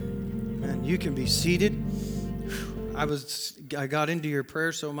You can be seated. I got into your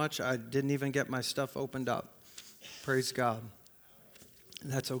prayer so much I didn't even get my stuff opened up. Praise God.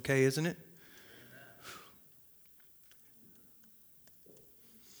 That's okay, isn't it?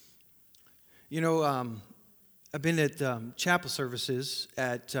 You know, I've been at chapel services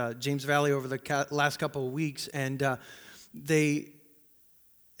at James Valley over the last couple of weeks, and they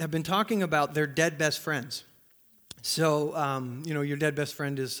have been talking about their dead best friends. So, your dead best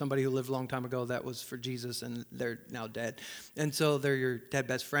friend is somebody who lived a long time ago that was for Jesus, and they're now dead. And so they're your dead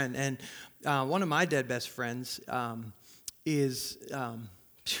best friend. And one of my dead best friends is,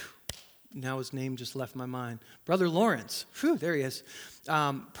 now his name just left my mind, Brother Lawrence. There he is.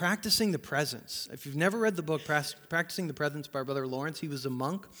 Practicing the Presence. If you've never read the book, Practicing the Presence by Brother Lawrence, he was a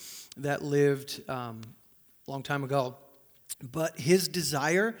monk that lived a long time ago. But his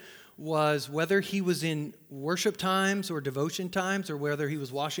desire was, whether he was in worship times or devotion times or whether he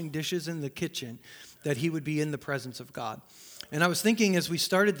was washing dishes in the kitchen, that he would be in the presence of God. And I was thinking as we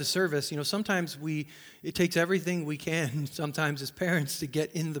started the service, sometimes it takes everything we can, sometimes as parents, to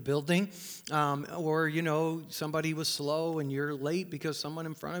get in the building. Or somebody was slow and you're late because someone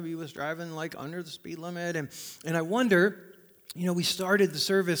in front of you was driving like under the speed limit. And I wonder, we started the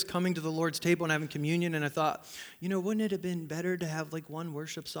service coming to the Lord's table and having communion, and I thought, wouldn't it have been better to have like one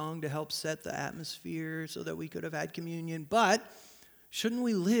worship song to help set the atmosphere so that we could have had communion? But shouldn't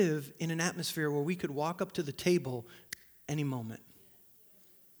we live in an atmosphere where we could walk up to the table any moment?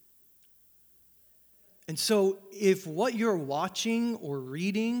 And so if what you're watching or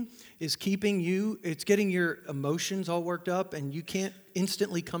reading is it's getting your emotions all worked up and you can't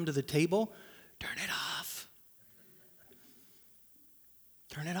instantly come to the table, turn it off.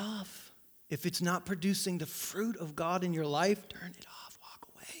 Turn it off. If it's not producing the fruit of God in your life, turn it off. Walk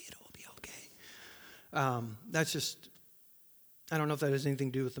away. It will be okay. I don't know if that has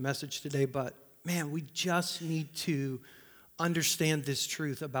anything to do with the message today, but man, we just need to understand this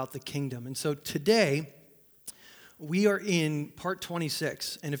truth about the kingdom. And so today, we are in part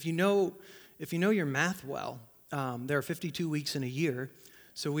 26. And if you know your math well, there are 52 weeks in a year.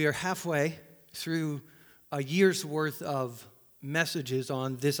 So we are halfway through a year's worth of messages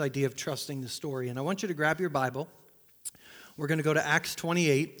on this idea of trusting the story. And I want you to grab your Bible. We're going to go to Acts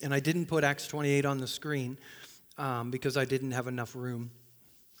 28, and I didn't put Acts 28 on the screen because I didn't have enough room.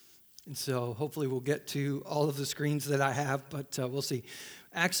 And so hopefully we'll get to all of the screens that I have, but we'll see.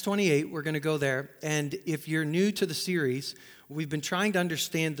 Acts 28, we're going to go there. And if you're new to the series, we've been trying to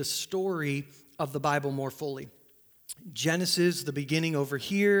understand the story of the Bible more fully. Genesis, the beginning over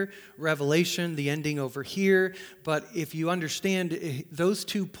here, Revelation, the ending over here. But if you understand those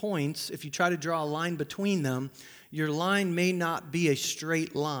 2 points, if you try to draw a line between them, your line may not be a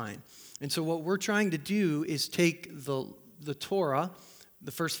straight line. And so what we're trying to do is take the Torah,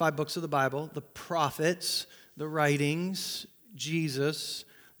 the first 5 books of the Bible, the prophets, the writings, Jesus,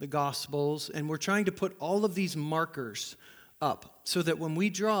 the Gospels, and we're trying to put all of these markers up so that when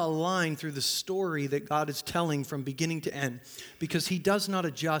we draw a line through the story that God is telling from beginning to end, because he does not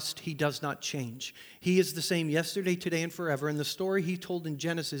adjust, he does not change. He is the same yesterday, today, and forever, and the story he told in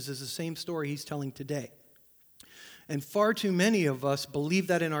Genesis is the same story he's telling today. And far too many of us believe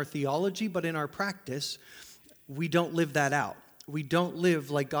that in our theology, but in our practice, we don't live that out. We don't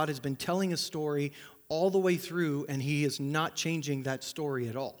live like God has been telling a story all the way through, and he is not changing that story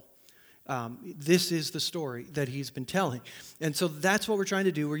at all. This is the story that he's been telling. And so that's what we're trying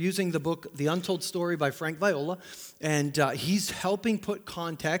to do. We're using the book, The Untold Story by Frank Viola, and he's helping put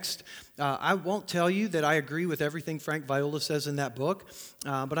context. I won't tell you that I agree with everything Frank Viola says in that book,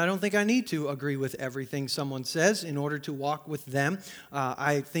 but I don't think I need to agree with everything someone says in order to walk with them.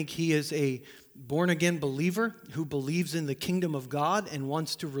 I think he is a born-again believer who believes in the kingdom of God and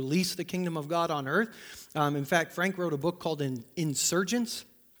wants to release the kingdom of God on earth. In fact, Frank wrote a book called Insurgents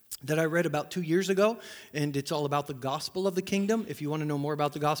that I read about 2 years ago, and it's all about the gospel of the kingdom, if you want to know more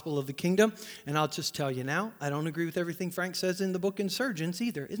about the gospel of the kingdom. And I'll just tell you now, I don't agree with everything Frank says in the book Insurgents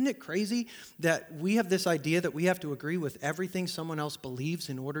either. Isn't it crazy that we have this idea that we have to agree with everything someone else believes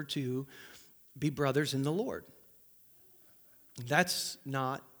in order to be brothers in the Lord? That's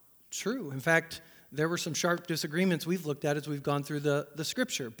not true. In fact, there were some sharp disagreements we've looked at as we've gone through the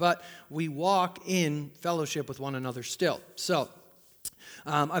scripture, but we walk in fellowship with one another still. So,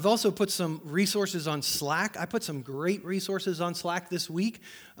 I've also put some resources on Slack. I put some great resources on Slack this week.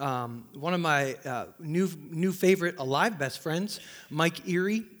 One of my new favorite alive best friends, Mike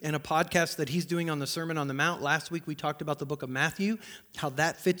Erie, and a podcast that he's doing on the Sermon on the Mount. Last week we talked about the book of Matthew, how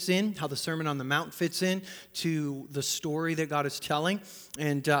that fits in, how the Sermon on the Mount fits in to the story that God is telling.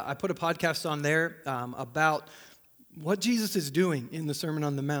 And I put a podcast on there about what Jesus is doing in the Sermon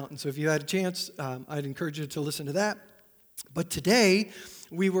on the Mount. And so if you had a chance, I'd encourage you to listen to that. But today,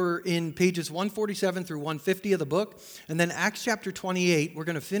 we were in pages 147 through 150 of the book, and then Acts chapter 28. We're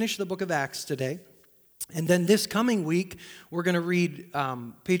going to finish the book of Acts today. And then this coming week, we're going to read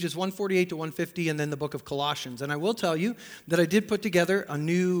pages 148 to 150 and then the book of Colossians. And I will tell you that I did put together a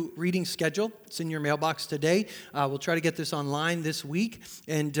new reading schedule. It's in your mailbox today. We'll try to get this online this week.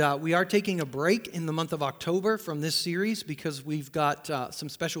 And we are taking a break in the month of October from this series because we've got some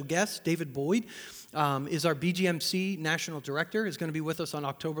special guests. David Boyd is our BGMC National Director, is going to be with us on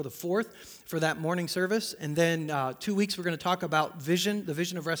October the 4th for that morning service. And then 2 weeks, we're going to talk about vision, the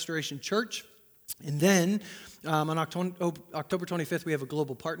vision of Restoration Church. And then on October 25th, we have a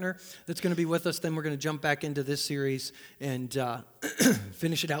global partner that's going to be with us. Then we're going to jump back into this series and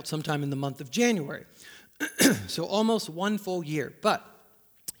finish it out sometime in the month of January. So almost one full year. But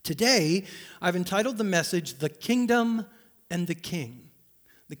today, I've entitled the message, The Kingdom and the King.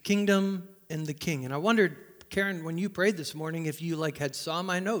 The Kingdom and the King. And I wondered, Karen, when you prayed this morning, if you had saw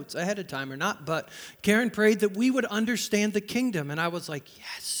my notes ahead of time or not. But Karen prayed that we would understand the kingdom. And I was like,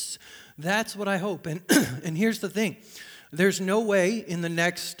 yes. That's what I hope. And here's the thing. There's no way in the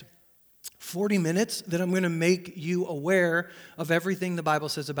next 40 minutes that I'm going to make you aware of everything the Bible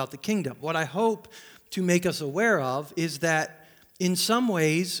says about the kingdom. What I hope to make us aware of is that in some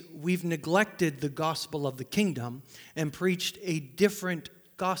ways we've neglected the gospel of the kingdom and preached a different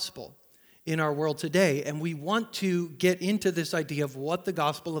gospel in our world today. And we want to get into this idea of what the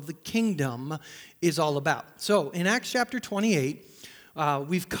gospel of the kingdom is all about. So in Acts chapter 28,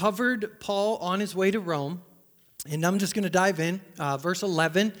 we've covered Paul on his way to Rome, and I'm just going to dive in. Verse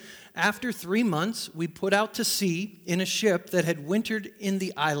 11, after 3 months, we put out to sea in a ship that had wintered in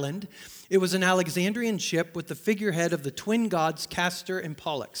the island. It was an Alexandrian ship with the figurehead of the twin gods Castor and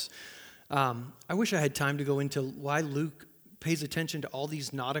Pollux. I wish I had time to go into why Luke pays attention to all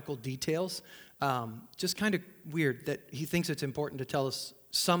these nautical details. Just kind of weird that he thinks it's important to tell us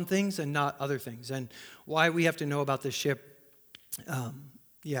some things and not other things, and why we have to know about this ship.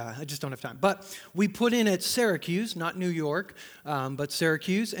 I just don't have time. But we put in at Syracuse, not New York, but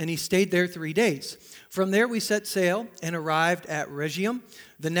Syracuse, and he stayed there 3 days. From there, we set sail and arrived at Rhegium.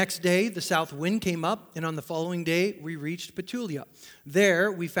 The next day, the south wind came up, and on the following day, we reached Petulia.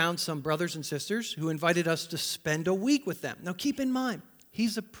 There, we found some brothers and sisters who invited us to spend a week with them. Now, keep in mind,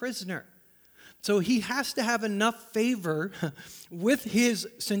 he's a prisoner. So he has to have enough favor with his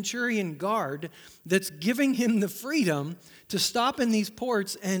centurion guard that's giving him the freedom to stop in these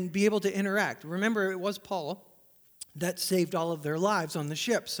ports and be able to interact. Remember, it was Paul that saved all of their lives on the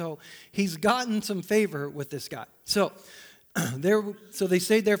ship. So he's gotten some favor with this guy. So they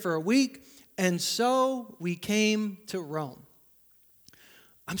stayed there for a week, and so we came to Rome.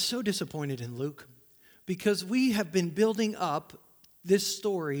 I'm so disappointed in Luke because we have been building up this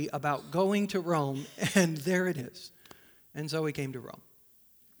story about going to Rome, and there it is. And so we came to Rome.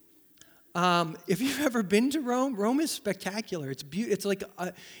 If you've ever been to Rome, Rome is spectacular.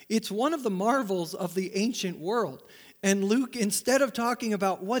 It's one of the marvels of the ancient world. And Luke, instead of talking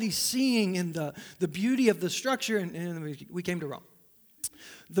about what he's seeing and the beauty of the structure, and we came to Rome.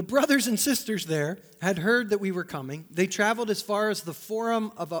 The brothers and sisters there had heard that we were coming. They traveled as far as the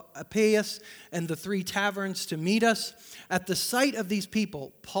Forum of Appius and the 3 taverns to meet us. At the sight of these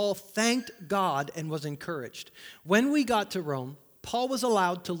people, Paul thanked God and was encouraged. When we got to Rome, Paul was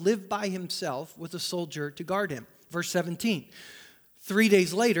allowed to live by himself with a soldier to guard him. Verse 17. 3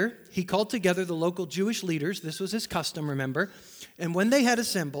 days later, he called together the local Jewish leaders. This was his custom, remember. And when they had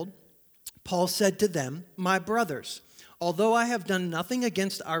assembled, Paul said to them, "My brothers, although I have done nothing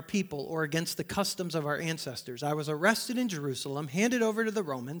against our people or against the customs of our ancestors, I was arrested in Jerusalem, handed over to the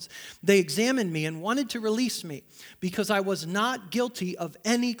Romans. They examined me and wanted to release me because I was not guilty of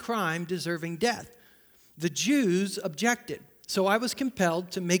any crime deserving death. The Jews objected, so I was compelled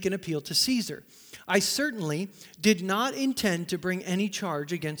to make an appeal to Caesar. I certainly did not intend to bring any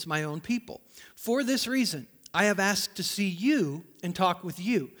charge against my own people. For this reason, I have asked to see you and talk with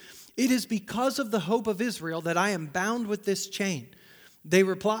you. It is because of the hope of Israel that I am bound with this chain." They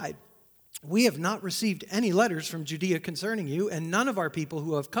replied, "We have not received any letters from Judea concerning you, and none of our people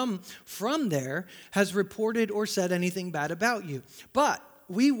who have come from there has reported or said anything bad about you. But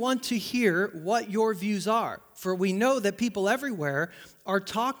we want to hear what your views are, for we know that people everywhere are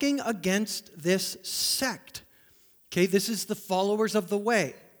talking against this sect." Okay, this is the followers of the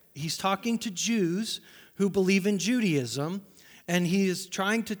way. He's talking to Jews who believe in Judaism, and he is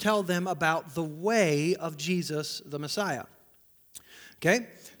trying to tell them about the way of Jesus, the Messiah. Okay?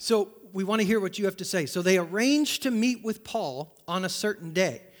 So we want to hear what you have to say. So they arranged to meet with Paul on a certain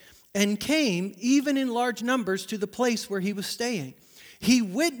day. and came even in large numbers to the place where he was staying. He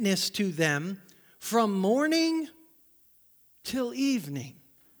witnessed to them from morning till evening.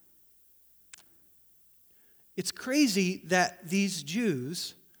 It's crazy that these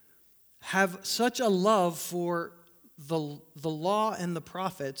Jews have such a love for the law and the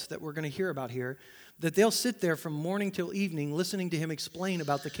prophets that we're going to hear about here, that they'll sit there from morning till evening listening to him explain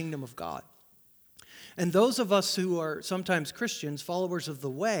about the kingdom of God. And those of us who are sometimes Christians, followers of the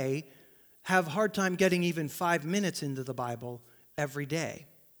way, have a hard time getting even 5 minutes into the Bible every day.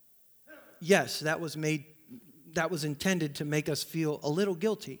 Yes, that was intended to make us feel a little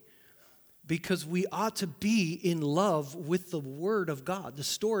guilty, because we ought to be in love with the Word of God, the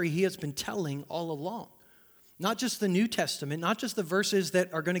story he has been telling all along. Not just the New Testament, not just the verses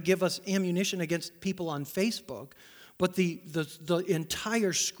that are going to give us ammunition against people on Facebook, but the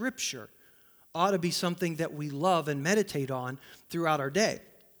entire Scripture ought to be something that we love and meditate on throughout our day.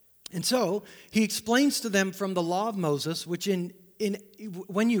 And so he explains to them from the law of Moses, which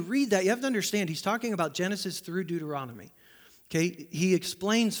when you read that, you have to understand he's talking about Genesis through Deuteronomy. Okay, he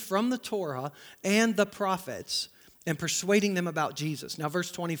explains from the Torah and the prophets and persuading them about Jesus. Now,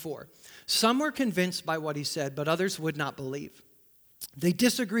 verse 24. Some were convinced by what he said, but others would not believe. They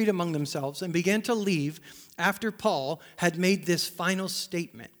disagreed among themselves and began to leave after Paul had made this final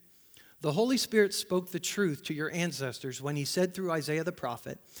statement. The Holy Spirit spoke the truth to your ancestors when he said through Isaiah the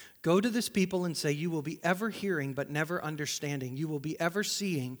prophet, go to this people and say, you will be ever hearing but never understanding. You will be ever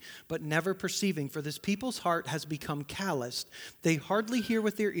seeing but never perceiving. For this people's heart has become calloused. They hardly hear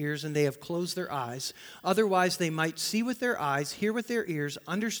with their ears and they have closed their eyes. Otherwise they might see with their eyes, hear with their ears,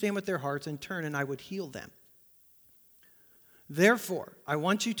 understand with their hearts, and turn, and I would heal them. Therefore, I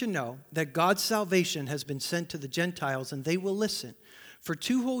want you to know that God's salvation has been sent to the Gentiles, and they will listen. For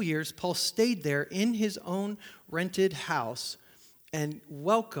 2 whole years, Paul stayed there in his own rented house and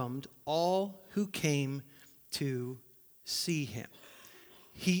welcomed all who came to see him.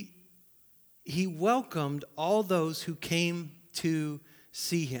 He welcomed all those who came to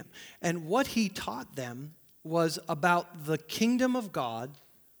see him. And what he taught them was about the kingdom of God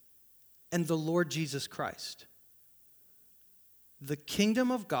and the Lord Jesus Christ. The kingdom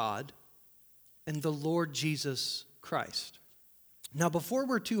of God and the Lord Jesus Christ. Now, before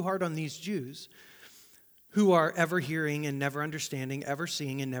we're too hard on these Jews who are ever hearing and never understanding, ever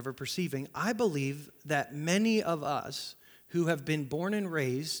seeing and never perceiving, I believe that many of us who have been born and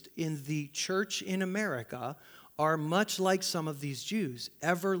raised in the church in America are much like some of these Jews,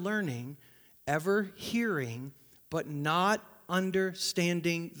 ever learning, ever hearing, but not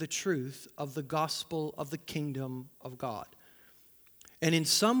understanding the truth of the gospel of the kingdom of God. And in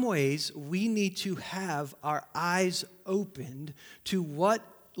some ways, we need to have our eyes opened to what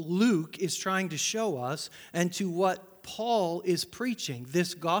Luke is trying to show us and to what Paul is preaching,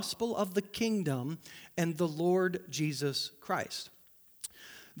 this gospel of the kingdom and the Lord Jesus Christ.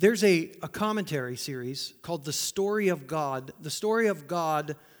 There's a commentary series called The Story of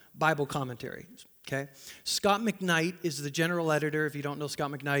God Bible Commentary. Okay? Scott McKnight is the general editor. If you don't know Scott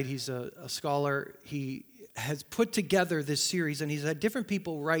McKnight, he's a scholar. He has put together this series, and he's had different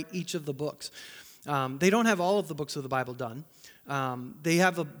people write each of the books. They don't have all of the books of the Bible done. They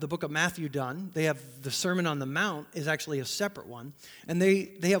have the book of Matthew done. They have the Sermon on the Mount is actually a separate one. And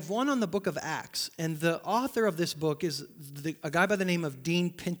they have one on the book of Acts. And the author of this book is a guy by the name of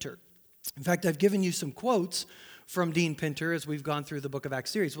Dean Pinter. In fact, I've given you some quotes from Dean Pinter as we've gone through the book of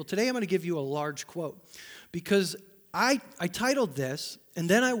Acts series. Well, today I'm going to give you a large quote because I titled this, and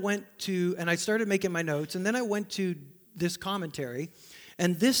then I went to, and I started making my notes, and then I went to this commentary,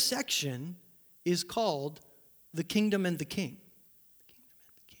 and this section is called The Kingdom and the King. The Kingdom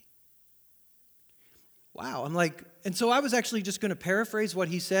and the King. Wow, I'm like, and so I was actually just going to paraphrase what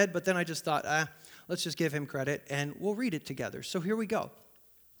he said, but then I just thought, let's just give him credit, and we'll read it together. So here we go.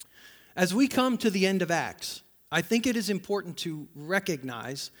 As we come to the end of Acts, I think it is important to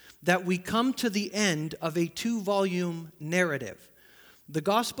recognize that we come to the end of a 2-volume narrative. The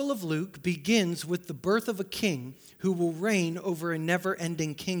Gospel of Luke begins with the birth of a king who will reign over a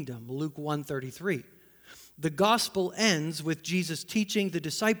never-ending kingdom, Luke 1:33. The Gospel ends with Jesus teaching the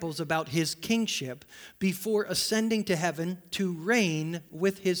disciples about his kingship before ascending to heaven to reign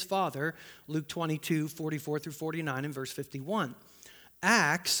with his Father, Luke 22:44-49 and verse 51.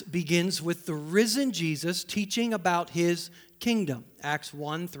 Acts begins with the risen Jesus teaching about his kingdom, Acts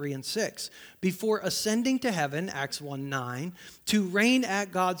 1:3 and 6, before ascending to heaven, Acts 1:9, to reign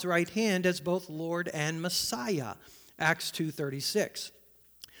at God's right hand as both Lord and Messiah, Acts 2:36.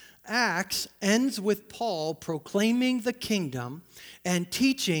 Acts ends with Paul proclaiming the kingdom and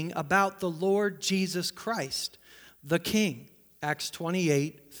teaching about the Lord Jesus Christ, the King, Acts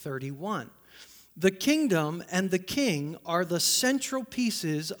 28:31. The kingdom and the king are the central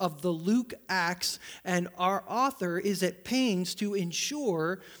pieces of the Luke Acts, and our author is at pains to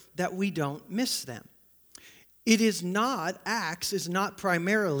ensure that we don't miss them. Acts is not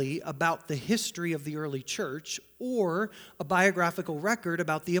primarily about the history of the early church or a biographical record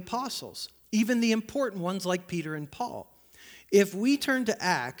about the apostles, even the important ones like Peter and Paul. If we turn to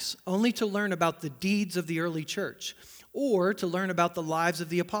Acts only to learn about the deeds of the early church, or to learn about the lives of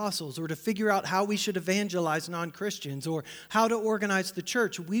the apostles, or to figure out how we should evangelize non-Christians, or how to organize the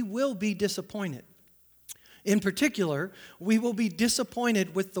church, we will be disappointed. In particular, we will be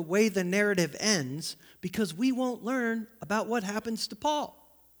disappointed with the way the narrative ends because we won't learn about what happens to Paul.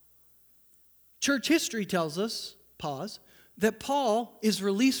 Church history tells us, that Paul is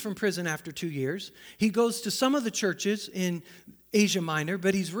released from prison after 2 years. He goes to some of the churches in Asia Minor,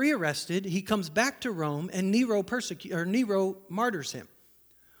 but he's rearrested. He comes back to Rome, and Nero martyrs him.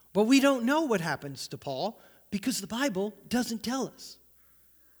 But we don't know what happens to Paul because the Bible doesn't tell us.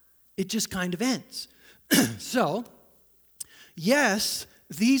 It just kind of ends. So, yes,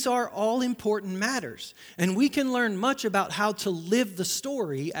 these are all important matters, and we can learn much about how to live the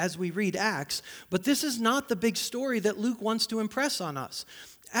story as we read Acts, but this is not the big story that Luke wants to impress on us.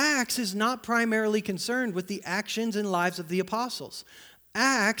 Acts is not primarily concerned with the actions and lives of the apostles.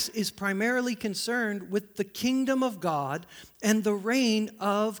 Acts is primarily concerned with the kingdom of God and the reign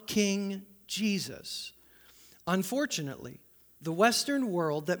of King Jesus. Unfortunately, the Western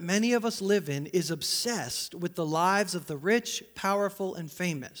world that many of us live in is obsessed with the lives of the rich, powerful, and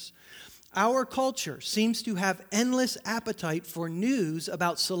famous. Our culture seems to have endless appetite for news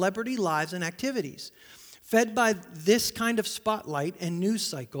about celebrity lives and activities. Fed by this kind of spotlight and news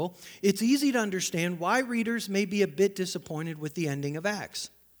cycle, it's easy to understand why readers may be a bit disappointed with the ending of Acts.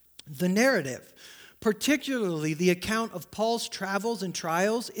 The narrative, particularly the account of Paul's travels and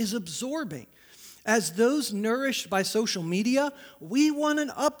trials, is absorbing. As those nourished by social media, we want an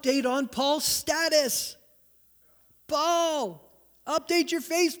update on Paul's status. Paul, update your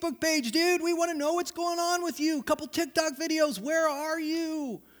Facebook page, dude. We want to know what's going on with you. A couple TikTok videos. Where are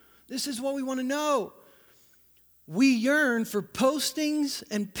you? This is what we want to know. We yearn for postings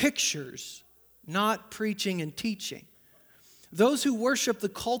and pictures, not preaching and teaching. Those who worship the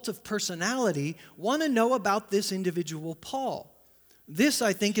cult of personality want to know about this individual Paul. This,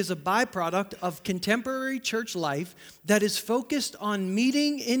 I think, is a byproduct of contemporary church life that is focused on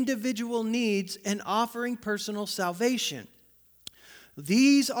meeting individual needs and offering personal salvation.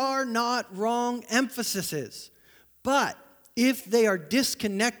 These are not wrong emphases, but if they are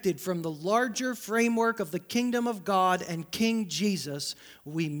disconnected from the larger framework of the kingdom of God and King Jesus,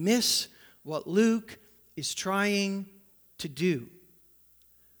 we miss what Luke is trying to do.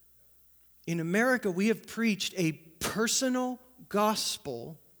 In America, we have preached a personal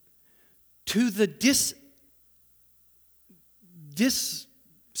gospel to the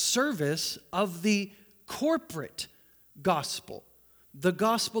disservice of the corporate gospel, the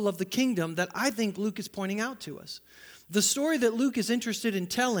gospel of the kingdom that I think Luke is pointing out to us. The story that Luke is interested in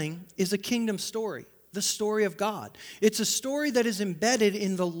telling is a kingdom story, the story of God. It's a story that is embedded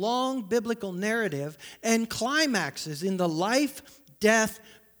in the long biblical narrative and climaxes in the life, death,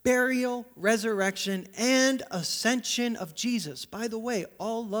 burial, resurrection, and ascension of Jesus. By the way,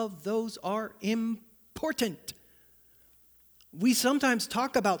 all of those are important. We sometimes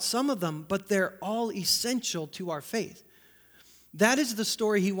talk about some of them, but they're all essential to our faith. That is the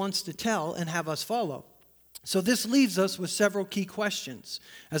story he wants to tell and have us follow. So this leaves us with several key questions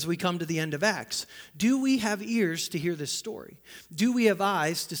as we come to the end of Acts. Do we have ears to hear this story? Do we have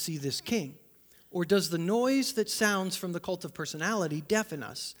eyes to see this king? Or does the noise that sounds from the cult of personality deafen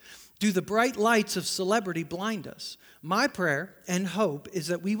us? Do the bright lights of celebrity blind us? My prayer and hope is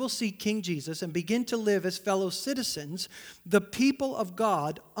that we will see King Jesus and begin to live as fellow citizens, the people of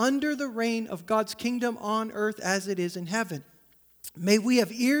God, under the reign of God's kingdom on earth as it is in heaven. May we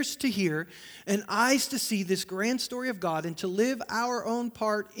have ears to hear and eyes to see this grand story of God and to live our own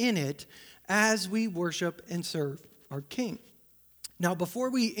part in it as we worship and serve our King. Now, before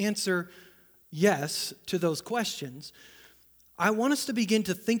we answer yes to those questions, I want us to begin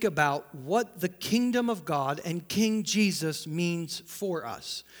to think about what the kingdom of God and King Jesus means for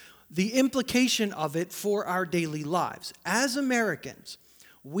us, the implication of it for our daily lives. As Americans,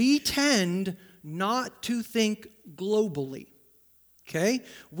 we tend not to think globally, okay?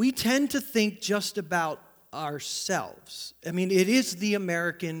 We tend to think just about ourselves. I mean, it is the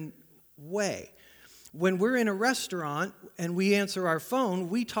American way. When we're in a restaurant and we answer our phone,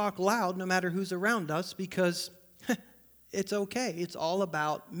 we talk loud no matter who's around us because it's okay. It's all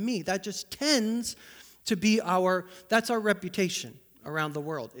about me. That just tends to be that's our reputation around the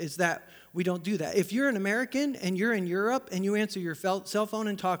world, is that we don't do that. If you're an American and you're in Europe and you answer your cell phone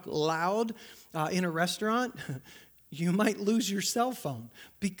and talk loud in a restaurant, you might lose your cell phone,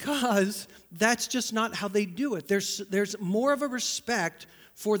 because that's just not how they do it. There's more of a respect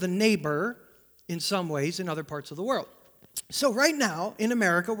for the neighbor in some ways in other parts of the world. So right now in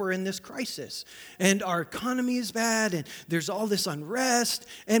America, we're in this crisis, and our economy is bad, and there's all this unrest,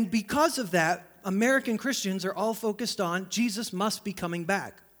 and because of that, American Christians are all focused on Jesus must be coming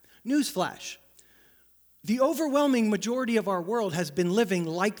back. Newsflash: the overwhelming majority of our world has been living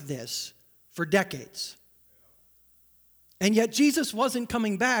like this for decades. And yet Jesus wasn't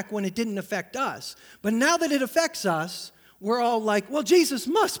coming back when it didn't affect us. But now that it affects us, we're all like, well, Jesus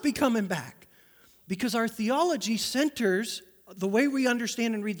must be coming back. Because our theology centers, the way we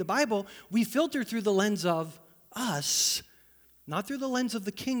understand and read the Bible, we filter through the lens of us, not through the lens of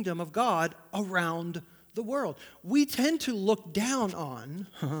the kingdom of God around the world. We tend to look down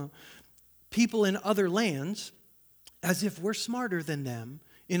on people in other lands as if we're smarter than them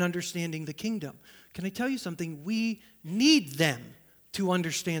in understanding the kingdom. Can I tell you something? We need them to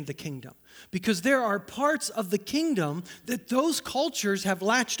understand the kingdom, because there are parts of the kingdom that those cultures have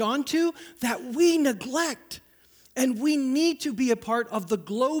latched onto that we neglect. And we need to be a part of the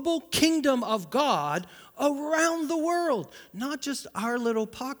global kingdom of God around the world, not just our little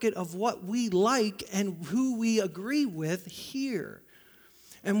pocket of what we like and who we agree with here.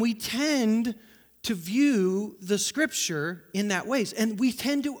 And we tend to view the scripture in that ways, and we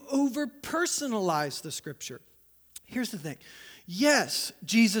tend to over-personalize the scripture. Here's the thing. Yes,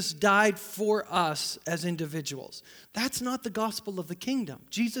 Jesus died for us as individuals. That's not the gospel of the kingdom.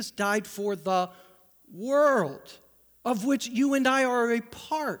 Jesus died for the world, of which you and I are a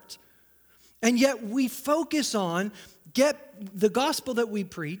part. And yet we focus on, the gospel that we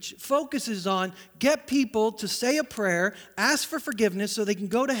preach focuses on get people to say a prayer, ask for forgiveness so they can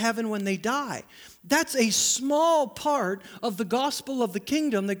go to heaven when they die. That's a small part of the gospel of the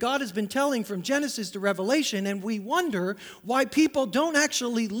kingdom that God has been telling from Genesis to Revelation, and we wonder why people don't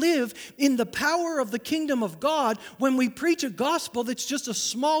actually live in the power of the kingdom of God when we preach a gospel that's just a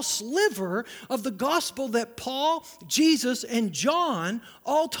small sliver of the gospel that Paul, Jesus, and John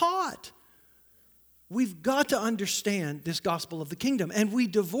all taught. We've got to understand this gospel of the kingdom, and we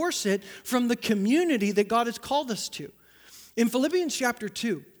divorce it from the community that God has called us to. In Philippians chapter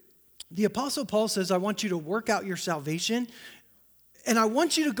 2, the Apostle Paul says, I want you to work out your salvation, and I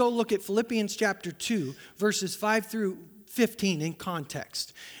want you to go look at Philippians chapter 2, verses 5 through 15 in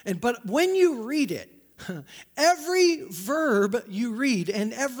context. But when you read it, every verb you read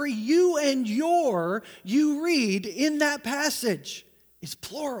and every you and your you read in that passage is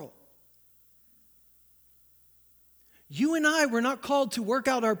plural. You and I were not called to work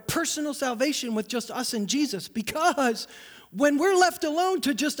out our personal salvation with just us and Jesus, because when we're left alone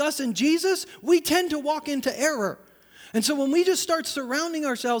to just us and Jesus, we tend to walk into error. And so when we just start surrounding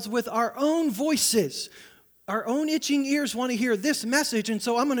ourselves with our own voices, our own itching ears want to hear this message, and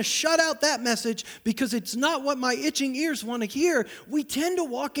so I'm going to shut out that message because it's not what my itching ears want to hear, we tend to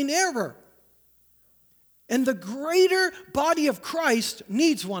walk in error. And the greater body of Christ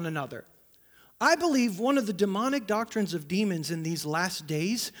needs one another. I believe one of the demonic doctrines of demons in these last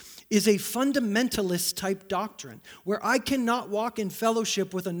days is a fundamentalist type doctrine, where I cannot walk in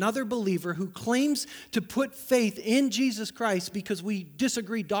fellowship with another believer who claims to put faith in Jesus Christ because we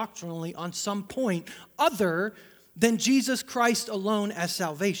disagree doctrinally on some point other than Jesus Christ alone as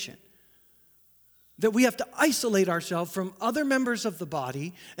salvation. That we have to isolate ourselves from other members of the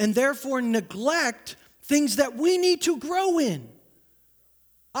body and therefore neglect things that we need to grow in.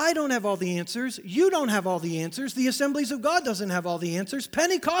 I don't have all the answers. You don't have all the answers. The Assemblies of God doesn't have all the answers.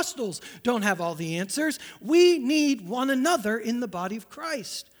 Pentecostals don't have all the answers. We need one another in the body of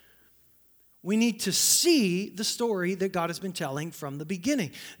Christ. We need to see the story that God has been telling from the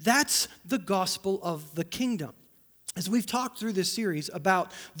beginning. That's the gospel of the kingdom. As we've talked through this series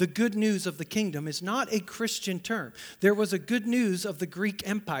about the good news of the kingdom, is not a Christian term. There was a good news of the Greek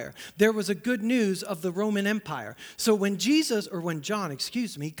Empire. There was a good news of the Roman Empire. So when John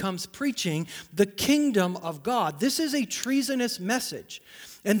comes preaching the kingdom of God, this is a treasonous message.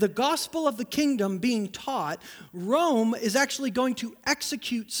 And the gospel of the kingdom being taught, Rome is actually going to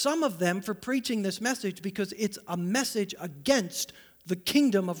execute some of them for preaching this message because it's a message against the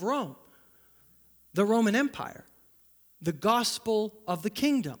kingdom of Rome, the Roman Empire. The gospel of the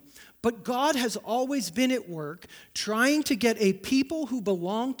kingdom. But God has always been at work trying to get a people who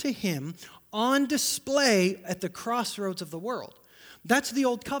belong to Him on display at the crossroads of the world. That's the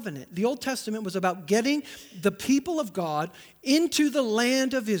Old Covenant. The Old Testament was about getting the people of God into the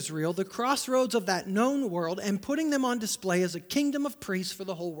land of Israel, the crossroads of that known world, and putting them on display as a kingdom of priests for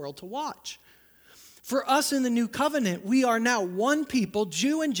the whole world to watch. For us in the New Covenant, we are now one people,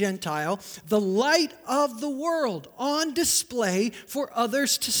 Jew and Gentile, the light of the world, on display for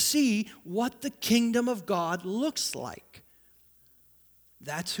others to see what the kingdom of God looks like.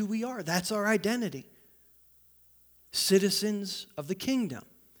 That's who we are. That's our identity. Citizens of the kingdom.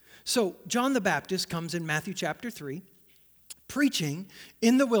 So John the Baptist comes in Matthew chapter 3, preaching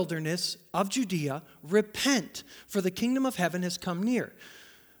in the wilderness of Judea, repent, for the kingdom of heaven has come near.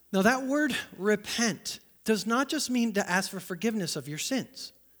 Now that word repent does not just mean to ask for forgiveness of your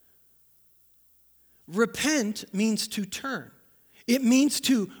sins. Repent means to turn. It means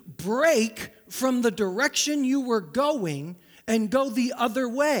to break from the direction you were going and go the other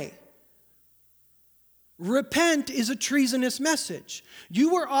way. Repent is a treasonous message.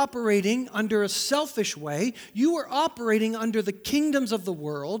 You were operating under a selfish way. You were operating under the kingdoms of the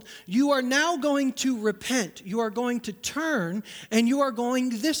world. You are now going to repent. You are going to turn, and you are going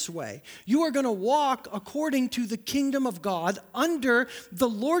this way. You are going to walk according to the kingdom of God under the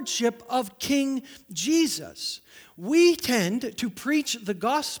lordship of King Jesus. We tend to preach the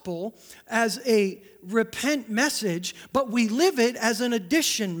gospel as a repent message, but we live it as an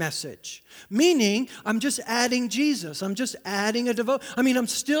addition message. Meaning, I'm just adding Jesus. I'm just adding a devote. I'm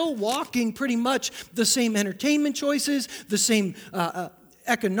still walking pretty much the same entertainment choices, the same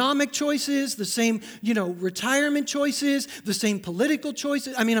economic choices, the same, retirement choices, the same political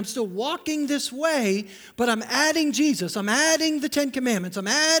choices. I'm still walking this way, but I'm adding Jesus. I'm adding the Ten Commandments. I'm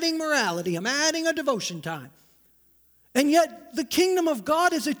adding morality. I'm adding a devotion time. And yet, the kingdom of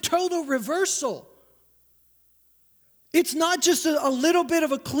God is a total reversal. It's not just a little bit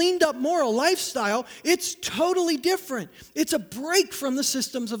of a cleaned up moral lifestyle. It's totally different. It's a break from the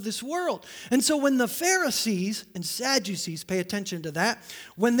systems of this world. And so when the Pharisees and Sadducees, pay attention to that,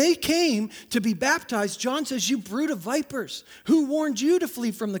 when they came to be baptized, John says, "You brood of vipers, who warned you to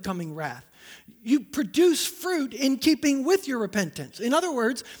flee from the coming wrath?" You produce fruit in keeping with your repentance. In other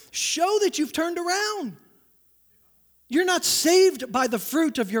words, show that you've turned around. You're not saved by the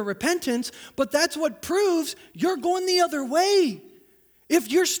fruit of your repentance, but that's what proves you're going the other way. If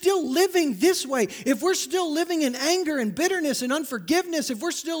you're still living this way, if we're still living in anger and bitterness and unforgiveness, if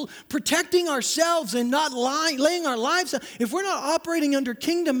we're still protecting ourselves and not laying our lives down, if we're not operating under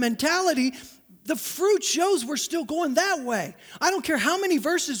kingdom mentality, the fruit shows we're still going that way. I don't care how many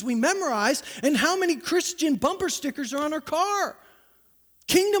verses we memorize and how many Christian bumper stickers are on our car.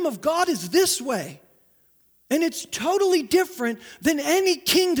 Kingdom of God is this way. And it's totally different than any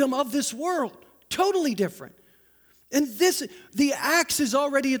kingdom of this world. Totally different. And the axe is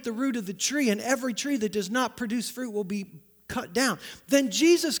already at the root of the tree, and every tree that does not produce fruit will be cut down. Then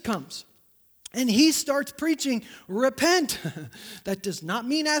Jesus comes, and he starts preaching, repent. That does not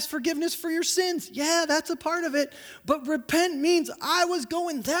mean ask forgiveness for your sins. Yeah, that's a part of it. But repent means I was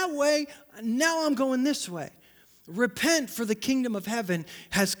going that way, now I'm going this way. Repent, for the kingdom of heaven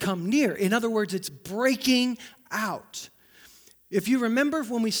has come near. In other words, it's breaking out. If you remember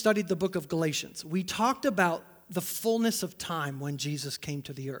when we studied the book of Galatians, we talked about the fullness of time when Jesus came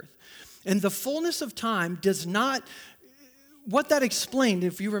to the earth. And the fullness of time does not, what that explained,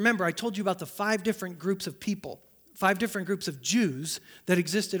 if you remember, I told you about the 5 different groups of people, 5 different groups of Jews that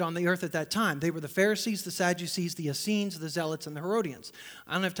existed on the earth at that time. They were the Pharisees, the Sadducees, the Essenes, the Zealots, and the Herodians.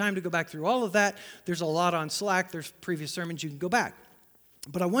 I don't have time to go back through all of that. There's a lot on Slack. There's previous sermons you can go back.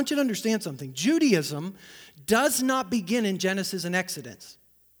 But I want you to understand something. Judaism does not begin in Genesis and Exodus.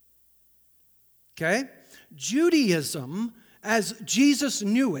 Okay? Judaism, as Jesus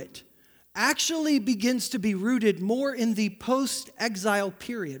knew it, actually begins to be rooted more in the post-exile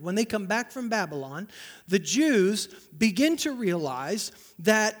period. When they come back from Babylon, the Jews begin to realize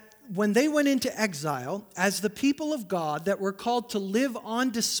that when they went into exile, as the people of God that were called to live on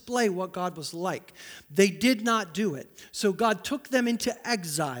display what God was like, they did not do it. So God took them into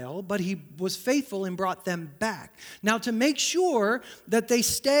exile, but he was faithful and brought them back. Now, to make sure that they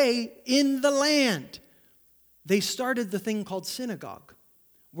stay in the land, they started the thing called synagogue,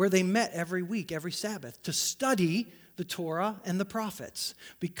 where they met every week, every Sabbath, to study the Torah and the prophets,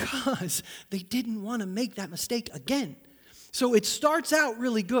 because they didn't want to make that mistake again. So it starts out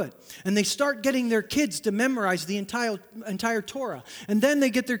really good, and they start getting their kids to memorize the entire Torah, and then they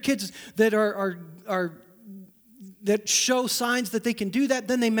get their kids that that show signs that they can do that.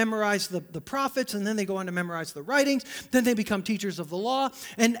 Then they memorize the prophets, and then they go on to memorize the writings. Then they become teachers of the law,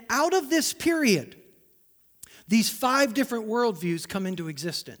 and out of this period, These 5 different worldviews come into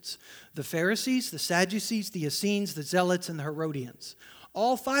existence. The Pharisees, the Sadducees, the Essenes, the Zealots, and the Herodians.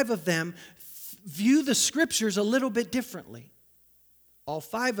 All 5 of them view the scriptures a little bit differently. All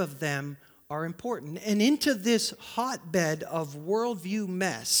 5 of them are important. And into this hotbed of worldview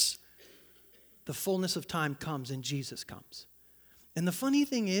mess, the fullness of time comes and Jesus comes. And the funny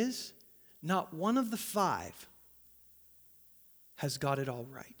thing is, not one of the 5 has got it all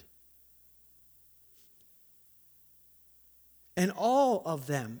right. And all of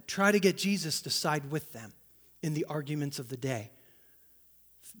them try to get Jesus to side with them in the arguments of the day.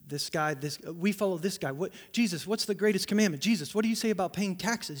 We follow this guy. Jesus, what's the greatest commandment? Jesus, what do you say about paying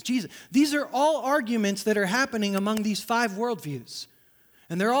taxes? Jesus. These are all arguments that are happening among these 5 worldviews.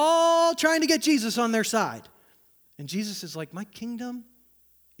 And they're all trying to get Jesus on their side. And Jesus is like, my kingdom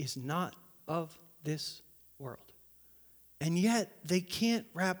is not of this world. And yet they can't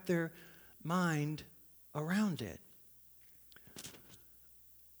wrap their mind around it.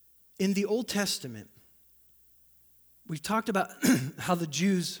 In the Old Testament, we've talked about how the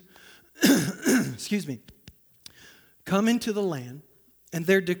Jews, come into the land and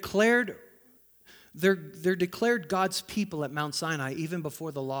they're declared God's people at Mount Sinai even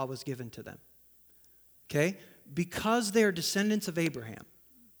before the law was given to them. Okay? Because they are descendants of Abraham,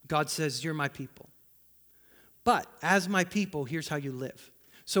 God says, you're my people. But as my people, here's how you live.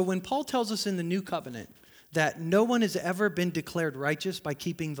 So when Paul tells us in the New Covenant that no one has ever been declared righteous by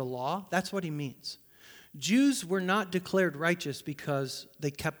keeping the law, that's what he means. Jews were not declared righteous because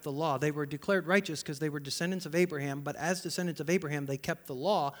they kept the law. They were declared righteous because they were descendants of Abraham, but as descendants of Abraham, they kept the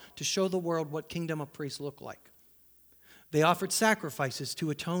law to show the world what kingdom of priests looked like. They offered sacrifices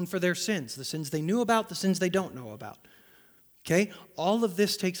to atone for their sins, the sins they knew about, the sins they don't know about. Okay? All of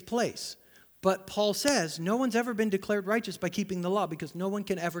this takes place. But Paul says no one's ever been declared righteous by keeping the law because no one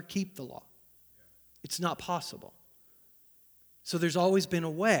can ever keep the law. It's not possible. So there's always been a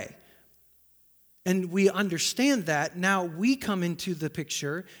way. And we understand that. Now we come into the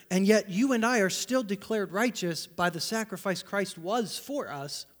picture, and yet you and I are still declared righteous by the sacrifice Christ was for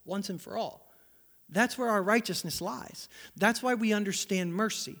us once and for all. That's where our righteousness lies. That's why we understand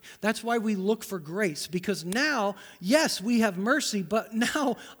mercy. That's why we look for grace. Because now, yes, we have mercy, but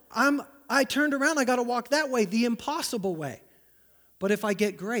now I turned around, I got to walk that way, the impossible way. But if I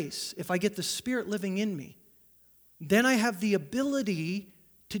get grace, if I get the Spirit living in me, then I have the ability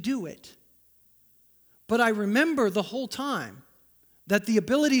to do it. But I remember the whole time that the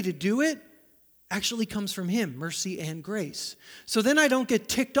ability to do it actually comes from Him, mercy and grace. So then I don't get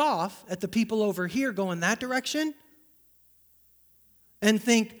ticked off at the people over here going that direction and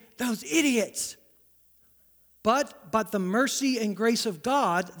think, those idiots. But the mercy and grace of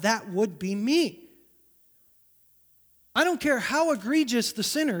God, that would be me. I don't care how egregious the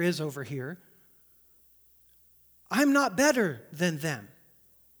sinner is over here. I'm not better than them.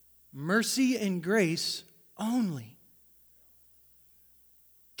 Mercy and grace only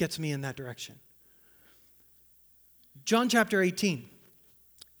gets me in that direction. John chapter 18,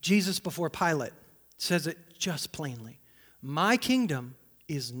 Jesus before Pilate says it just plainly. My kingdom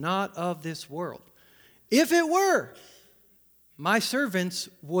is not of this world. If it were, my servants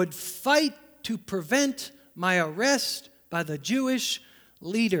would fight to prevent my arrest by the Jewish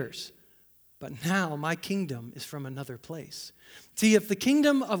leaders. But now my kingdom is from another place. See, if the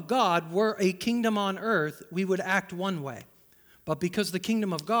kingdom of God were a kingdom on earth, we would act one way. But because the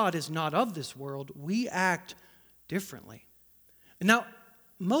kingdom of God is not of this world, we act differently. Now,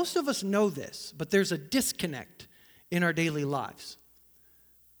 most of us know this, but there's a disconnect in our daily lives.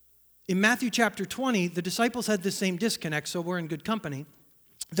 In Matthew chapter 20, the disciples had the same disconnect, so we're in good company.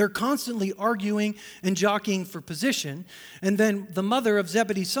 They're constantly arguing and jockeying for position. And then the mother of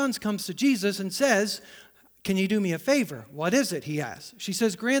Zebedee's sons comes to Jesus and says, can you do me a favor? What is it? He asks. She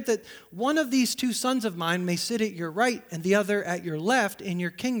says, grant that one of these 2 sons of mine may sit at your right and the other at your left in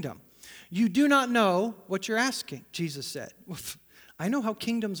your kingdom. You do not know what you're asking, Jesus said. Well, I know how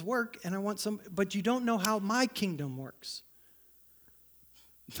kingdoms work, and I want some, but you don't know how my kingdom works.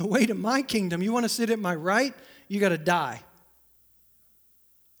 The way to my kingdom, you want to sit at my right, you got to die.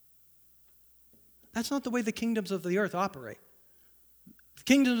 That's not the way the kingdoms of the earth operate. The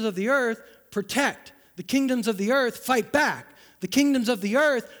kingdoms of the earth protect. The kingdoms of the earth fight back. The kingdoms of the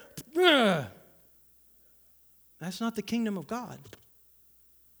earth, that's not the kingdom of God.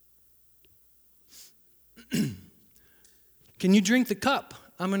 Can you drink the cup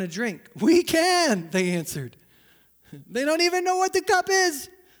I'm going to drink? We can, they answered. They don't even know what the cup is.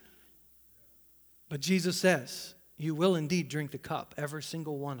 But Jesus says, you will indeed drink the cup. Every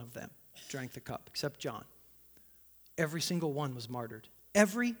single one of them drank the cup, except John. Every single one was martyred.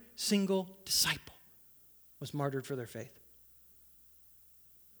 Every single disciple was martyred for their faith.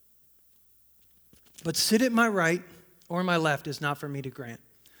 But sit at my right or my left is not for me to grant.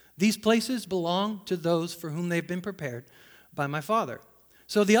 These places belong to those for whom they've been prepared by my Father.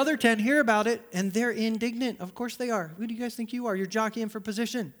 So the other 10 hear about it, and they're indignant. Of course they are. Who do you guys think you are? You're jockeying for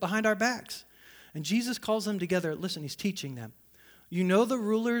position behind our backs. And Jesus calls them together. Listen, he's teaching them. You know the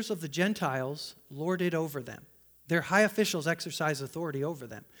rulers of the Gentiles lord it over them. Their high officials exercise authority over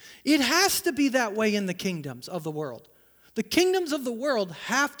them. It has to be that way in the kingdoms of the world. The kingdoms of the world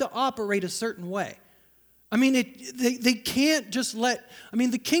have to operate a certain way. I mean, they can't just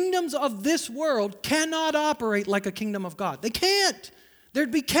the kingdoms of this world cannot operate like a kingdom of God. They can't.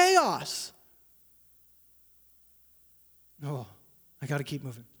 There'd be chaos. Oh, I got to keep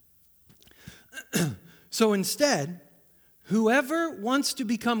moving. So instead, whoever wants to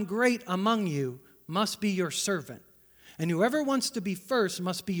become great among you must be your servant. And whoever wants to be first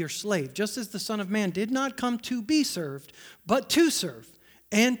must be your slave, just as the Son of Man did not come to be served, but to serve,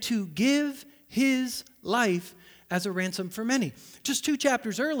 and to give his life as a ransom for many. Just 2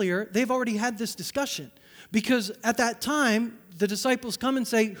 chapters earlier, they've already had this discussion. Because at that time, the disciples come and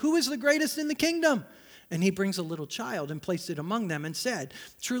say, who is the greatest in the kingdom? And he brings a little child and placed it among them and said,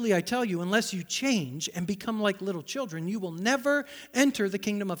 truly I tell you, unless you change and become like little children, you will never enter the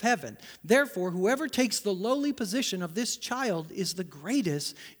kingdom of heaven. Therefore, whoever takes the lowly position of this child is the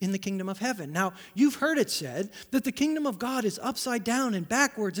greatest in the kingdom of heaven. Now, you've heard it said that the kingdom of God is upside down and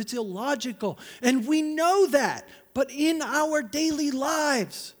backwards. It's illogical. And we know that. But in our daily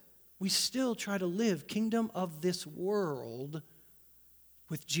lives, we still try to live kingdom of this world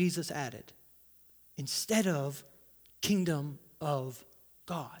with Jesus added, instead of kingdom of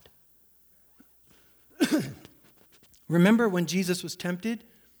God. Remember when Jesus was tempted?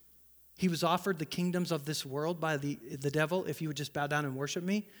 He was offered the kingdoms of this world by the devil if you would just bow down and worship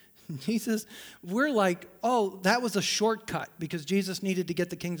me. Jesus, we're like, oh, that was a shortcut because Jesus needed to get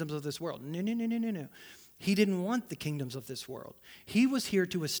the kingdoms of this world. No. He didn't want the kingdoms of this world. He was here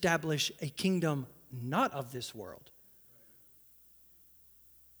to establish a kingdom not of this world.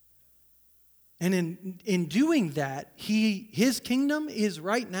 And in doing that, his kingdom is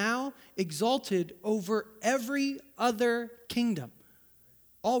right now exalted over every other kingdom.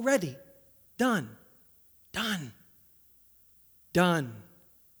 Already. Done.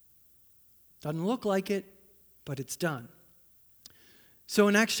 Doesn't look like it, but it's done. So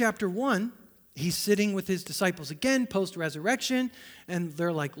in Acts chapter 1, he's sitting with his disciples again, post-resurrection, and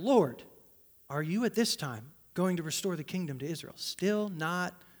they're like, Lord, are you at this time going to restore the kingdom to Israel? Still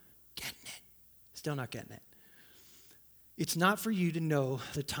not getting it. Still not getting it. It's not for you to know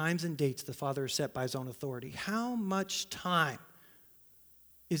the times and dates the Father has set by his own authority. How much time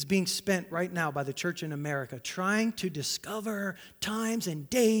is being spent right now by the church in America trying to discover times and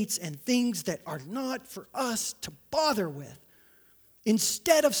dates and things that are not for us to bother with?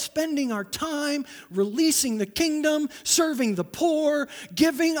 Instead of spending our time releasing the kingdom, serving the poor,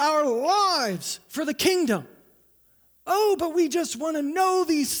 giving our lives for the kingdom. Oh, but we just want to know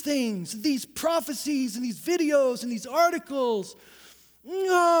these things, these prophecies and these videos and these articles.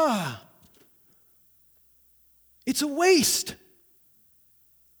 It's a waste.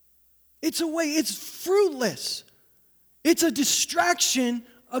 It's fruitless. It's a distraction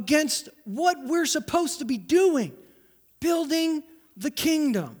against what we're supposed to be doing, building the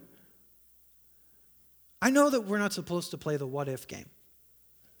kingdom. I know that we're not supposed to play the what if game,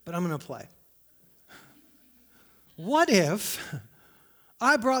 but I'm going to play. What if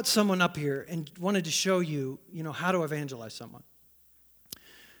I brought someone up here and wanted to show you, how to evangelize someone,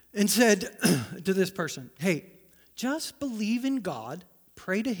 and said to this person, hey, just believe in God,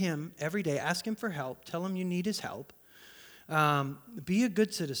 pray to him every day, ask him for help, tell him you need his help, be a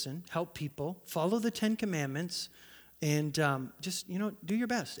good citizen, help people, follow the 10 Commandments, and just, do your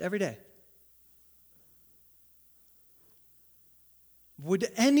best every day.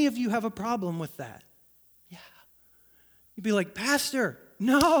 Would any of you have a problem with that? Yeah. You'd be like, Pastor,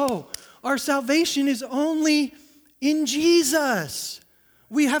 no, our salvation is only in Jesus.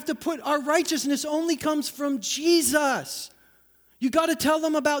 We have to put our righteousness only comes from Jesus. You got to tell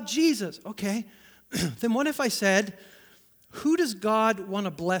them about Jesus. Okay, then what if I said, who does God want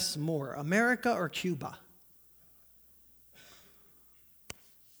to bless more, America or Cuba?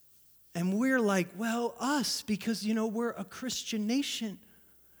 And we're like, well, us, because, we're a Christian nation,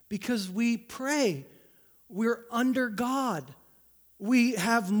 because we pray. We're under God. We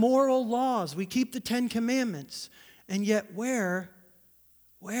have moral laws. We keep the 10 Commandments. And yet where,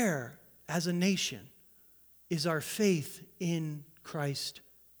 as a nation, is our faith in Christ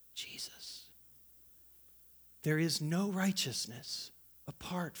Jesus? There is no righteousness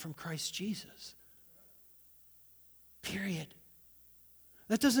apart from Christ Jesus. Period.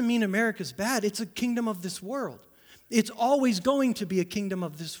 That doesn't mean America's bad. It's a kingdom of this world. It's always going to be a kingdom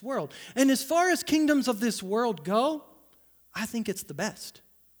of this world. And as far as kingdoms of this world go, I think it's the best.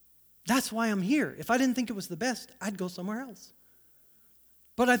 That's why I'm here. If I didn't think it was the best, I'd go somewhere else.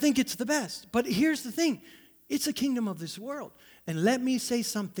 But I think it's the best. But here's the thing. It's a kingdom of this world. And let me say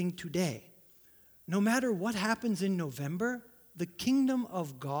something today. No matter what happens in November, the kingdom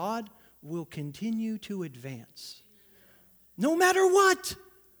of God will continue to advance. No matter what.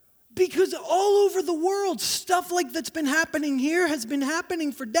 Because all over the world, stuff like that's been happening here has been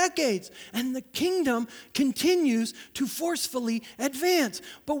happening for decades. And the kingdom continues to forcefully advance.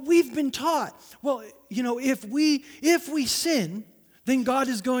 But we've been taught, well, if we sin, then God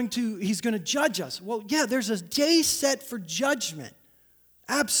is He's going to judge us. Well, yeah, there's a day set for judgment.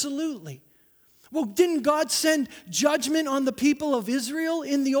 Absolutely. Well, didn't God send judgment on the people of Israel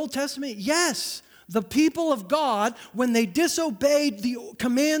in the Old Testament? Yes. The people of God, when they disobeyed the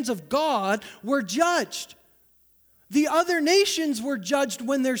commands of God, were judged. The other nations were judged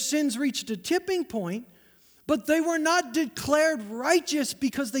when their sins reached a tipping point, but they were not declared righteous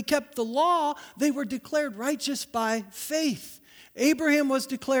because they kept the law. They were declared righteous by faith. Abraham was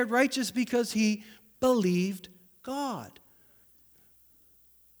declared righteous because he believed God.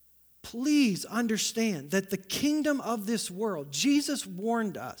 Please understand that the kingdom of this world, Jesus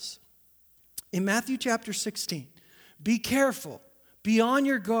warned us in Matthew chapter 16, be careful, be on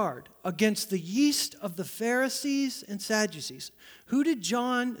your guard against the yeast of the Pharisees and Sadducees. Who did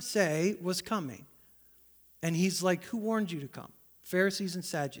John say was coming? And he's like, who warned you to come? Pharisees and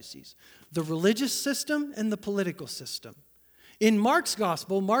Sadducees. The religious system and the political system. In Mark's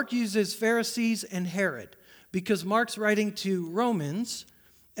gospel, Mark uses Pharisees and Herod because Mark's writing to Romans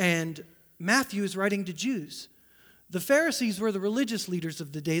and Matthew is writing to Jews. The Pharisees were the religious leaders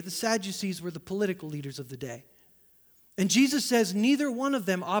of the day. The Sadducees were the political leaders of the day. And Jesus says, neither one of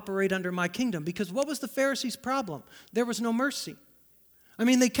them operate under my kingdom. Because what was the Pharisees' problem? There was no mercy. I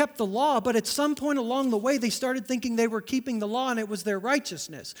mean, they kept the law, but at some point along the way, they started thinking they were keeping the law and it was their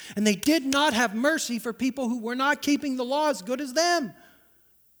righteousness. And they did not have mercy for people who were not keeping the law as good as them.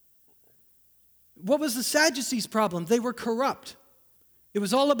 What was the Sadducees' problem? They were corrupt. It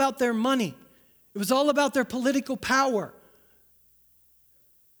was all about their money. It was all about their political power.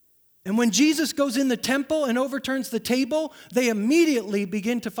 And when Jesus goes in the temple and overturns the table, they immediately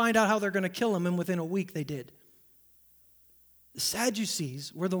begin to find out how they're going to kill him, and within a week they did. The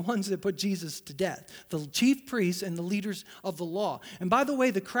Sadducees were the ones that put Jesus to death, the chief priests and the leaders of the law. And by the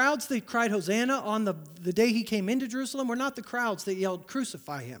way, the crowds that cried Hosanna on the day he came into Jerusalem were not the crowds that yelled,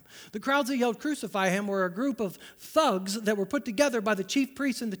 crucify him. The crowds that yelled, crucify him were a group of thugs that were put together by the chief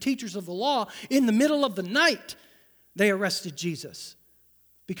priests and the teachers of the law. In the middle of the night, they arrested Jesus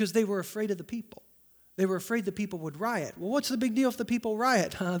because they were afraid of the people. They were afraid the people would riot. Well, what's the big deal if the people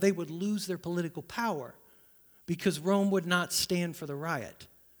riot? They would lose their political power, because Rome would not stand for the riot.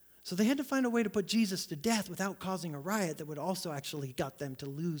 So they had to find a way to put Jesus to death without causing a riot that would also actually got them to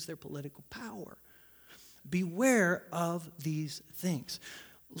lose their political power. Beware of these things.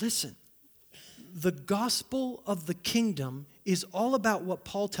 Listen, the gospel of the kingdom is all about what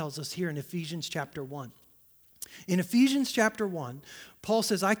Paul tells us here in Ephesians chapter 1. In Ephesians chapter 1, Paul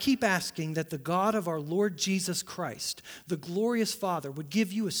says, I keep asking that the God of our Lord Jesus Christ, the glorious Father, would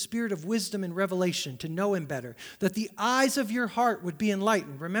give you a spirit of wisdom and revelation to know him better, that the eyes of your heart would be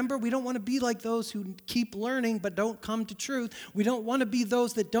enlightened. Remember, we don't want to be like those who keep learning but don't come to truth. We don't want to be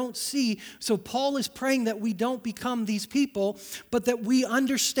those that don't see. So Paul is praying that we don't become these people, but that we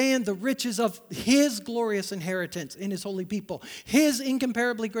understand the riches of his glorious inheritance in his holy people, his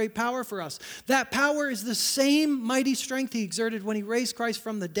incomparably great power for us. That power is the same mighty strength he exerted when he raised Christ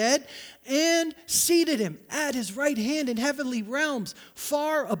from the dead and seated him at his right hand in heavenly realms,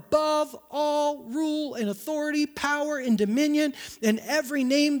 far above all rule and authority, power and dominion, and every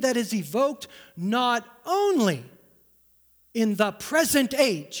name that is evoked, not only in the present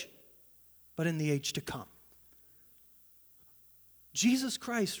age, but in the age to come. Jesus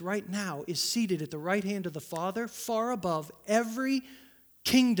Christ right now is seated at the right hand of the Father, far above every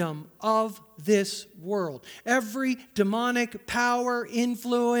kingdom of this world. Every demonic power,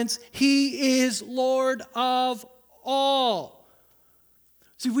 influence, he is Lord of all.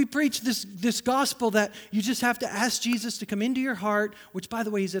 See, we preach this gospel that you just have to ask Jesus to come into your heart, which, by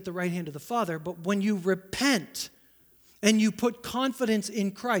the way, he's at the right hand of the Father. But when you repent and you put confidence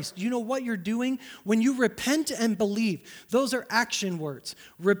in Christ, you know what you're doing? When you repent and believe, those are action words.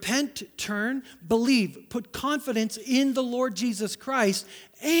 Repent, turn, believe, put confidence in the Lord Jesus Christ,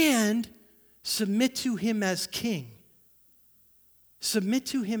 and submit to him as king. Submit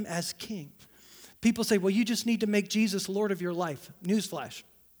to him as king. People say, well, you just need to make Jesus Lord of your life. Newsflash.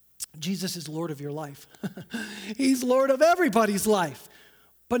 Jesus is Lord of your life. He's Lord of everybody's life.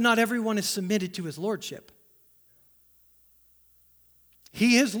 But not everyone is submitted to his lordship.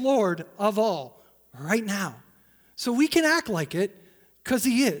 He is Lord of all right now. So we can act like it because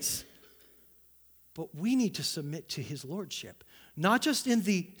he is. But we need to submit to his lordship. Not just in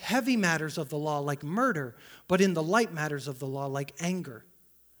the heavy matters of the law like murder, but in the light matters of the law like anger,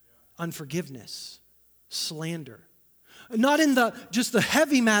 unforgiveness, slander. Not in just the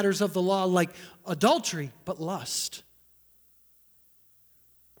heavy matters of the law like adultery, but lust.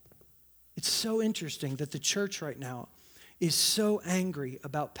 It's so interesting that the church right now is so angry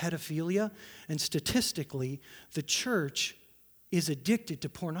about pedophilia, and statistically, the church is addicted to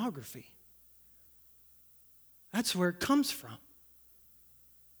pornography. That's where it comes from.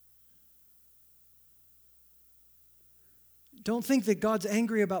 Don't think that God's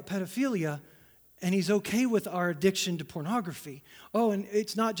angry about pedophilia and he's okay with our addiction to pornography. Oh, and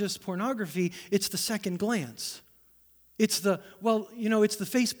it's not just pornography, it's the second glance. It's the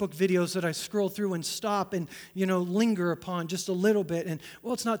Facebook videos that I scroll through and stop and, linger upon just a little bit. And,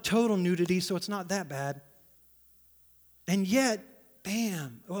 it's not total nudity, so it's not that bad. And yet,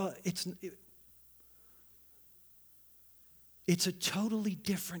 bam, it's a totally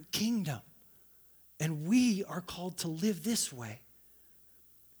different kingdom. And we are called to live this way.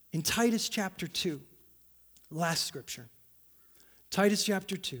 In Titus chapter 2, last scripture, Titus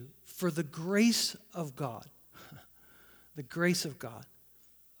chapter 2, for the grace of God, the grace of God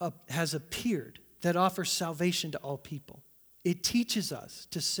has appeared that offers salvation to all people. It teaches us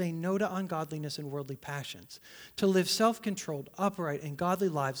to say no to ungodliness and worldly passions, to live self-controlled, upright, and godly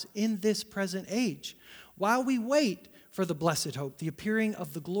lives in this present age, while we wait for the blessed hope, the appearing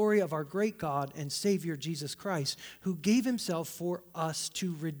of the glory of our great God and Savior Jesus Christ, who gave himself for us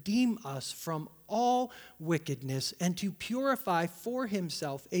to redeem us from all wickedness and to purify for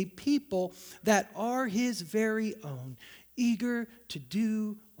himself a people that are his very own, eager to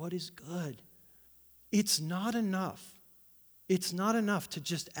do what is good. It's not enough. It's not enough to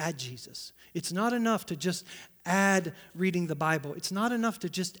just add Jesus. It's not enough to just add reading the Bible. It's not enough to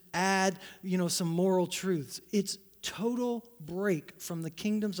just add, some moral truths. It's total break from the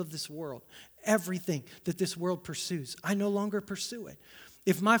kingdoms of this world. Everything that this world pursues, I no longer pursue it.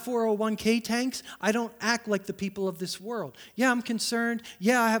 If my 401k tanks, I don't act like the people of this world. Yeah, I'm concerned.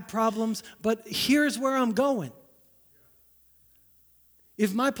 Yeah, I have problems, but here's where I'm going.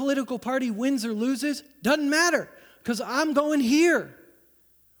 If my political party wins or loses, doesn't matter, because I'm going here.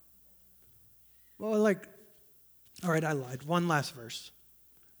 Well, all right, I lied. One last verse.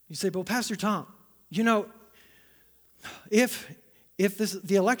 You say, but Pastor Tom, if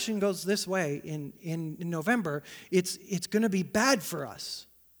the election goes this way in November, it's going to be bad for us.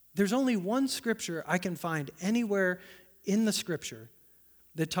 There's only one scripture I can find anywhere in the scripture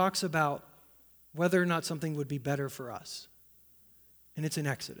that talks about whether or not something would be better for us. And it's in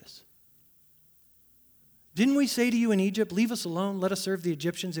Exodus. Didn't we say to you in Egypt, leave us alone, let us serve the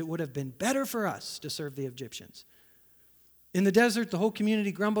Egyptians? It would have been better for us to serve the Egyptians. In the desert, the whole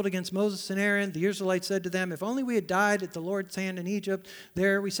community grumbled against Moses and Aaron. The Israelites said to them, if only we had died at the Lord's hand in Egypt.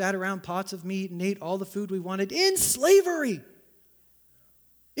 There we sat around pots of meat and ate all the food we wanted in slavery,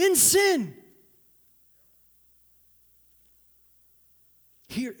 in sin.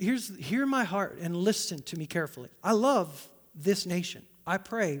 Hear my heart and listen to me carefully. I love this nation. I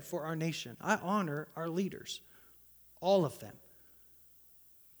pray for our nation. I honor our leaders, all of them.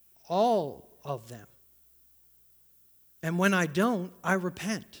 All of them. And when I don't, I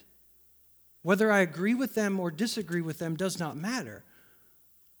repent. Whether I agree with them or disagree with them does not matter.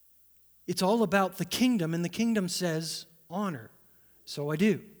 It's all about the kingdom, and the kingdom says honor. So I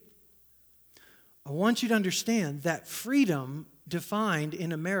do. I want you to understand that freedom defined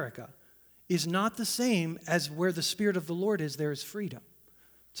in America is not the same as where the Spirit of the Lord is, there is freedom.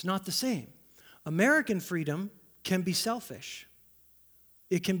 It's not the same. American freedom can be selfish.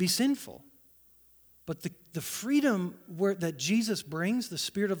 It can be sinful. But the freedom that Jesus brings, the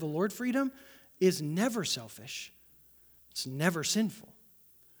Spirit of the Lord freedom, is never selfish. It's never sinful.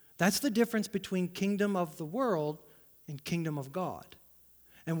 That's the difference between kingdom of the world and kingdom of God.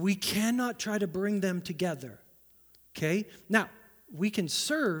 And we cannot try to bring them together. Okay? Now, we can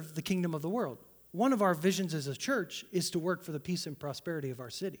serve the kingdom of the world. One of our visions as a church is to work for the peace and prosperity of our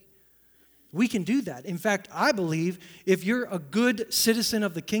city. We can do that. In fact, I believe if you're a good citizen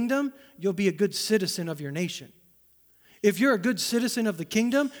of the kingdom, you'll be a good citizen of your nation. If you're a good citizen of the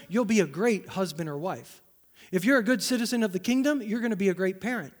kingdom, you'll be a great husband or wife. If you're a good citizen of the kingdom, you're going to be a great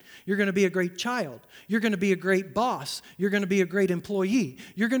parent. You're going to be a great child. You're going to be a great boss. You're going to be a great employee.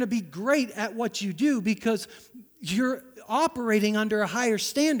 You're going to be great at what you do because you're operating under a higher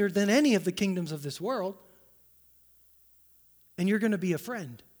standard than any of the kingdoms of this world. And you're going to be a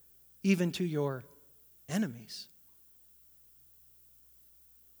friend, even to your enemies.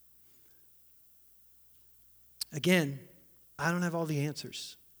 Again, I don't have all the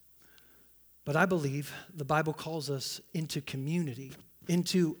answers. But I believe the Bible calls us into community,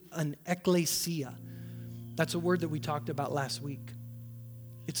 into an ecclesia. That's a word that we talked about last week.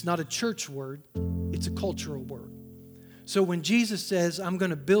 It's not a church word, it's a cultural word. So when Jesus says, I'm going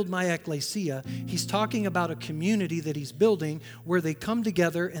to build my ecclesia, he's talking about a community that he's building where they come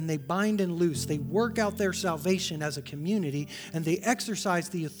together and they bind and loose. They work out their salvation as a community and they exercise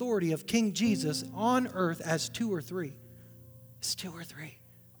the authority of King Jesus on earth as two or three. It's two or three.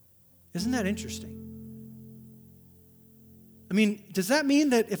 Isn't that interesting? I mean, does that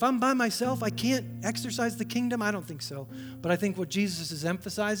mean that if I'm by myself, I can't exercise the kingdom? I don't think so. But I think what Jesus is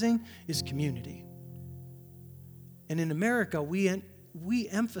emphasizing is community. And in America, we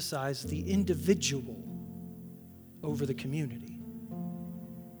emphasize the individual over the community.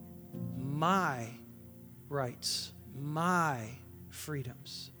 My rights, my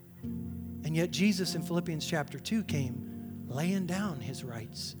freedoms. And yet Jesus in Philippians chapter 2 came laying down his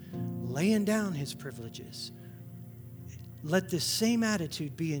rights, laying down his privileges. Let this same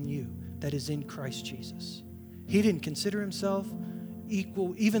attitude be in you that is in Christ Jesus. He didn't consider himself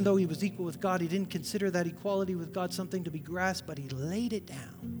equal, even though he was equal with God. He didn't consider that equality with God something to be grasped, but he laid it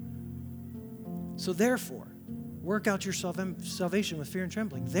down. So therefore, work out your salvation with fear and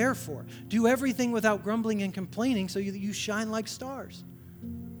trembling. Therefore, do everything without grumbling and complaining so that you shine like stars.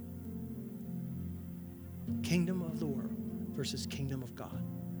 Kingdom of the world versus kingdom of God.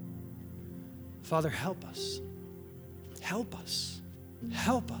 Father, help us. Help us.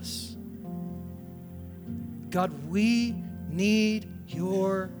 Help us. God, we need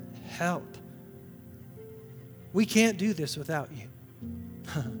your help. We can't do this without you.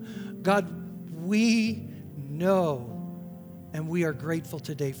 God, we know and we are grateful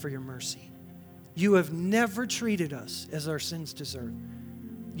today for your mercy. You have never treated us as our sins deserve.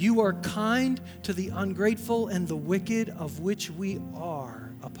 You are kind to the ungrateful and the wicked, of which we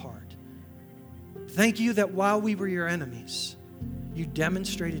are a part. Thank you that while we were your enemies, you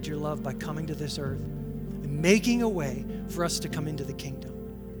demonstrated your love by coming to this earth and making a way for us to come into the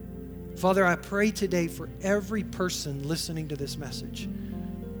kingdom. Father, I pray today for every person listening to this message.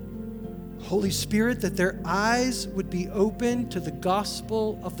 Holy Spirit, that their eyes would be open to the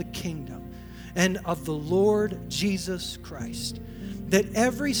gospel of the kingdom and of the Lord Jesus Christ. That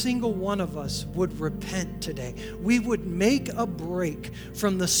every single one of us would repent today. We would make a break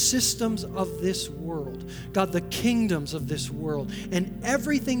from the systems of this world. God, the kingdoms of this world and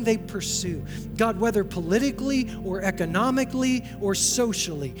everything they pursue. God, whether politically or economically or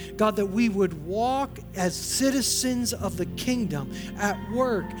socially. God, that we would walk as citizens of the kingdom at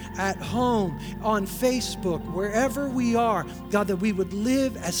work, at home, on Facebook, wherever we are. God, that we would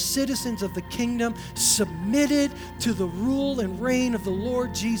live as citizens of the kingdom, submitted to the rule and reign of the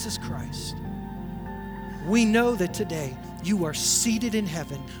Lord Jesus Christ. We know that today you are seated in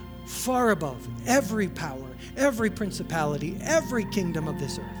heaven, far above every power, every principality, every kingdom of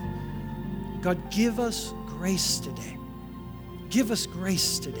this earth. God, give us grace today. Give us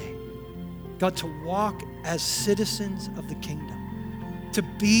grace today, God, to walk as citizens of the kingdom, to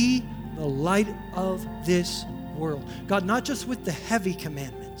be the light of this world. God, not just with the heavy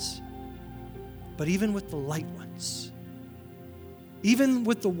commandments, but even with the light ones. Even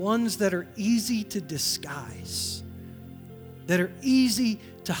with the ones that are easy to disguise, that are easy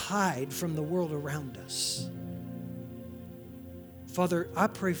to hide from the world around us. Father, I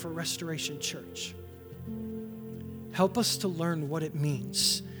pray for Restoration Church. Help us to learn what it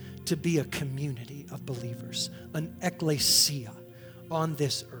means to be a community of believers, an ecclesia on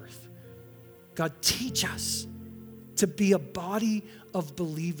this earth. God, teach us to be a body of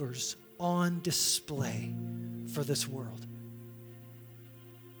believers on display for this world.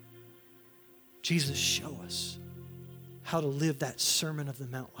 Jesus, show us how to live that Sermon of the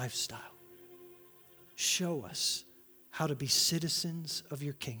Mount lifestyle. Show us how to be citizens of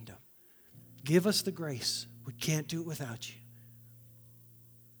your kingdom. Give us the grace. We can't do it without you.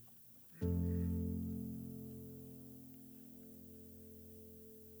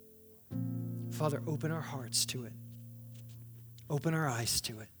 Father, open our hearts to it. Open our eyes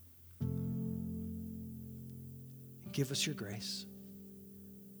to it. And give us your grace.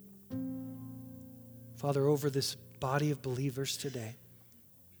 Father, over this body of believers today,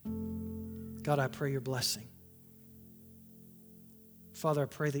 God, I pray your blessing. Father, I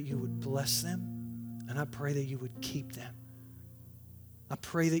pray that you would bless them, and I pray that you would keep them. I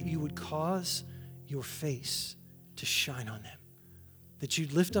pray that you would cause your face to shine on them, that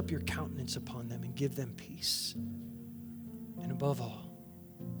you'd lift up your countenance upon them and give them peace. And above all,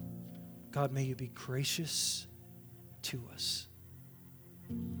 God, may you be gracious to us.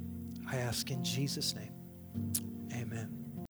 I ask in Jesus' name, amen.